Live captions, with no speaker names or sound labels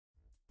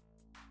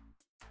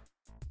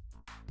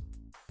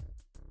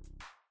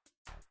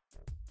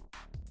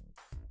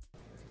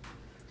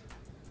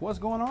What's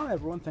going on,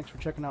 everyone? Thanks for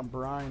checking out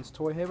Brian's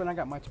Toy Haven. I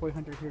got my toy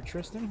hunter here,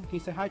 Tristan. Can you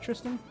say hi,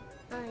 Tristan?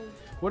 Hi.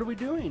 What are we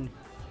doing?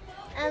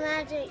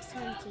 Imaginext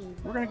hunting.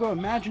 We're gonna go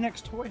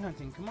Imaginext toy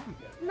hunting. Come on.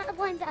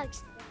 Blind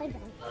bags.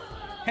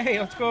 Hey,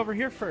 let's go over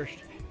here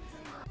first.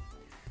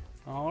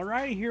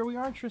 Alrighty, here we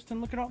are,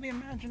 Tristan. Look at all the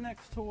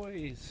Imaginext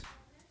toys.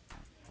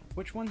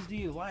 Which ones do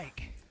you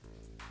like?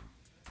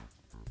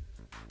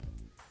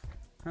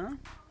 Huh?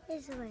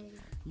 This one.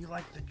 You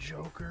like the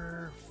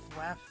Joker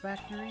Laugh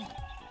Factory?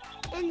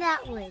 And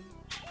that one.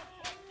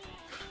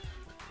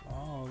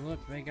 Oh,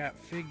 look, they got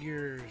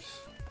figures.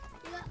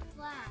 They got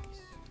Flash.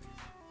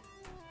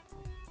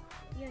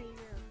 Yeah, you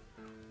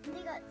know. And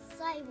they got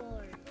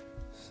Cyborg.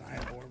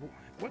 Cyborg.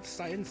 What's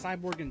in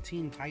Cyborg and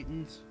Teen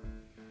Titans?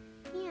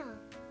 Yeah.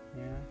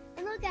 Yeah.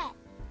 And look at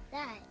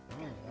that.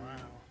 Oh, wow.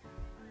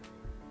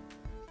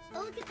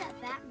 Oh, look at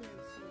that Batman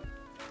suit.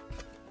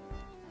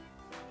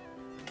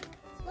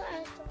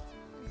 Flash.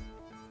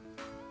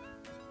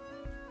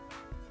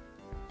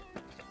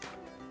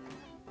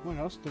 What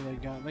else do they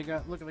got? They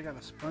got, look, they got a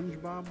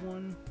Spongebob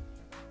one.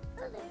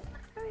 Oh,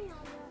 hurry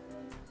on that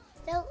one.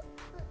 So,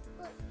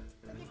 look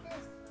at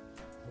this.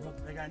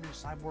 Look, they got a new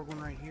Cyborg one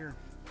right here.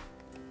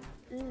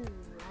 Ooh,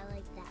 I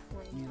like that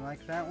one. You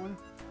like that one?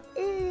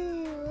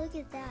 Ooh, look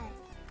at that.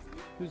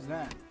 Who's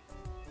that?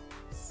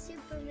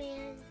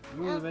 Superman.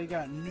 Ooh, they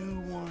got new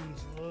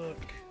ones, look.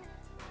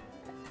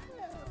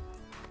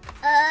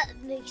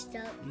 Mixed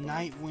up.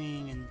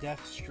 Nightwing and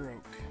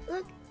Deathstroke.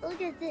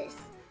 Look at this.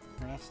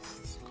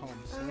 Let's call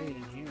them Slade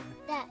in here.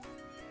 That.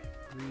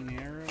 Green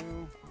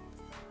Arrow.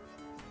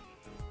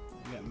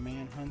 We got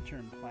Manhunter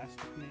and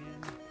Plastic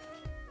Man.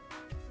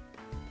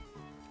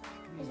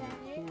 Is that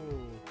it?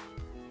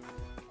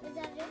 Cool. Is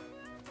that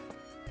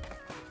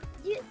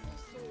it?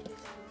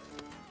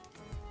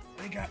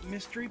 They got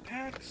mystery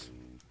packs?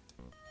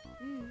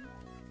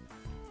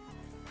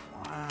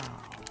 Wow.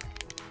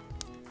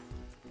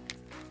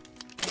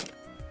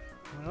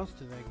 What else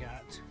do they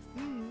got?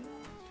 Ooh.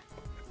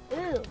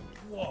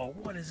 Whoa,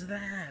 what is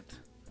that?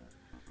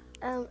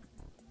 A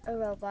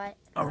robot.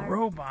 A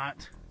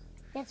robot?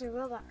 That's a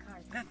robot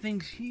car. That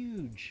thing's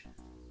huge.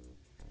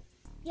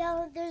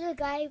 Yeah, there's a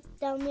guy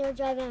down there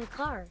driving a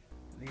car.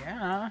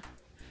 Yeah.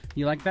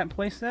 You like that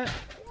playset?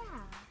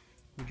 Yeah.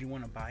 Would you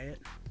want to buy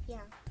it? Yeah.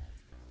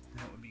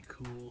 That would be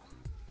cool.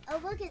 Oh,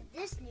 look at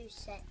this new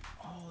set.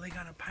 Oh, they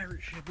got a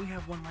pirate ship. We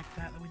have one like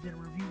that we did a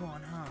review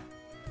on, huh?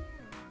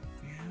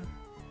 Yeah.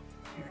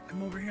 Here,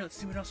 come over here. Let's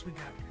see what else we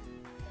got.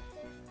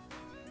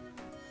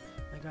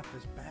 They got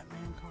this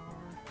Batman car.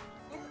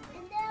 And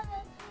they have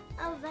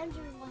an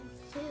Avenger one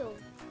too.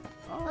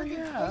 Oh, look yeah.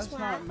 at That's this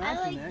one. not Imaginext. I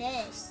like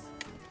this.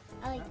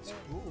 I like That's this.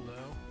 cool,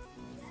 though.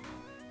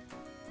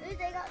 Ooh,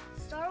 they got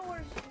Star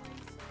Wars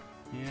ones.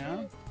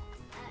 Yeah?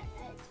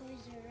 At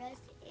Toys R Us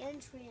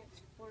and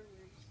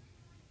Transformers.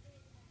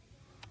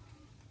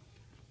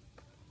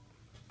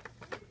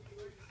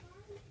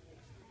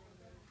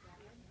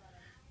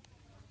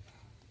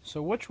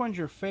 So which one's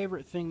your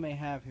favorite thing they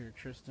have here,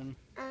 Tristan?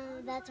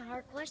 That's a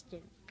hard question.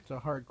 It's a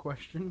hard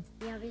question.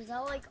 Yeah, because I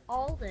like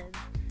all of them.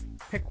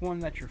 Pick one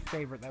that's your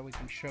favorite that we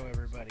can show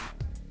everybody.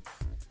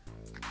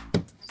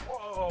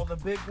 Whoa, the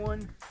big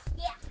one?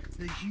 Yeah.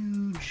 The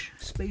huge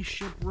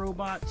spaceship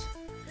robot.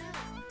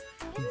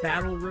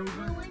 Battle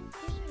rover. I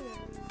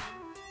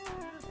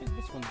think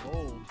this one's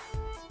old.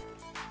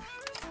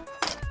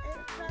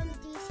 From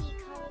DC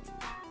Comics.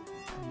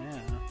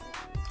 Yeah.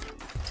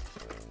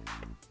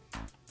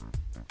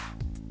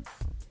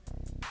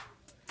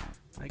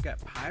 They got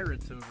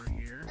pirates over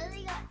here. Oh,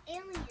 they got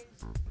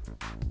aliens.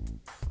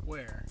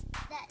 Where?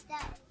 That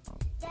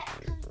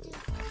comes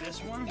to This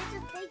one? It's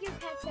a figure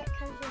pack that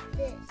comes with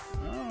this.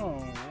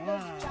 Oh, wow.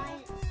 Those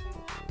giants.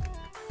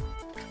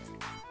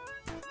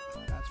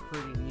 That's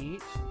pretty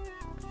neat.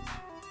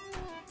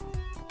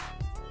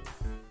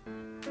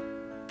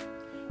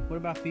 What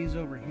about these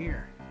over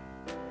here?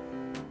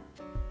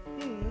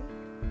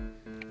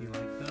 You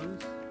like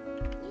those?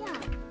 Yeah,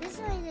 this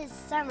one is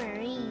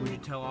submarine. Would you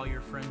tell all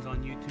your friends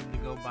on YouTube to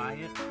go buy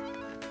it?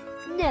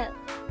 No.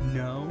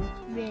 No?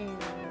 No.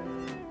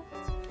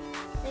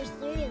 There's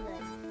 3 of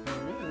them.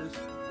 There is.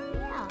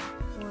 Yeah.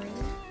 1,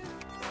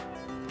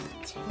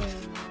 2.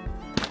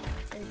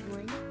 There's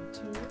 1,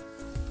 2,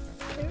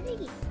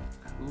 3.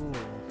 Cool.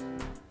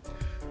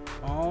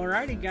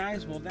 Alrighty,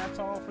 guys. Well, that's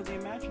all for the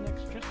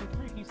Imaginext. Tristan,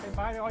 can you say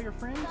bye to all your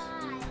friends?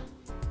 Bye.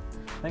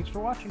 Thanks for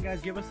watching,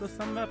 guys. Give us a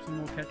thumbs up, and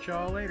we'll catch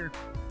y'all later.